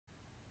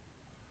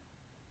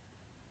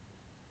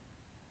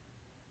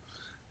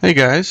Hey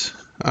guys,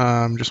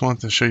 just wanted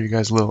to show you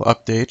guys a little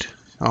update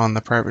on the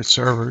private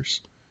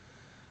servers.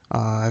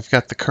 I've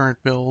got the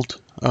current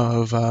build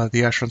of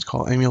the Asheron's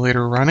called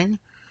Emulator running,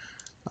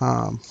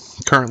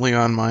 currently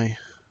on my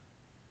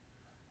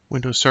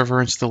Windows Server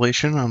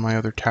installation on my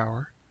other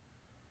tower.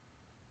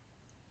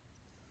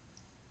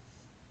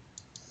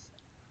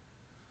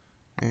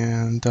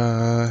 And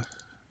I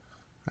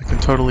can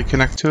totally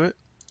connect to it.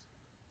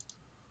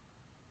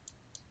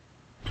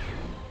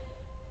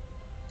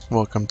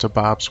 Welcome to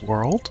Bob's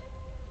World.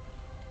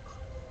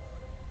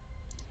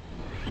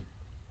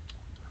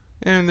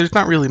 And there's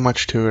not really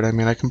much to it. I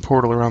mean, I can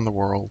portal around the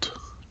world,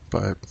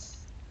 but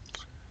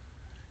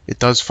it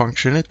does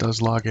function, it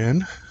does log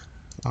in.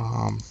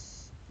 I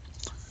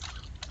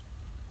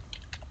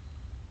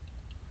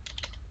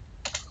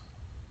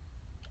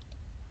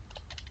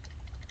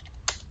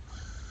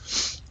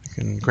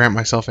can grant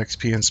myself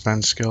XP and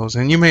spend skills.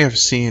 And you may have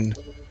seen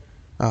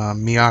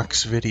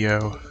Miak's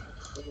video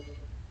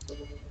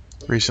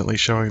recently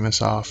showing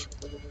this off.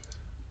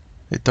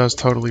 It does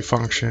totally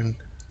function.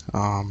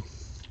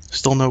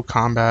 Still no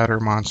combat or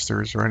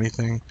monsters or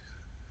anything,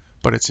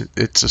 but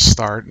it's a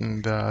start,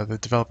 and the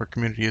developer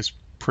community is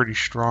pretty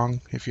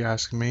strong, if you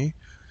ask me.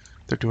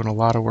 They're doing a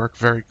lot of work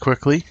very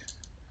quickly,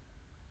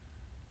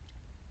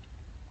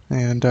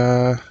 and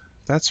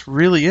that's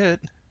really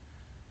it.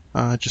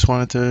 Just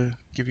wanted to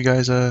give you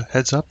guys a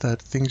heads up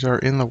that things are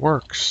in the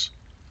works.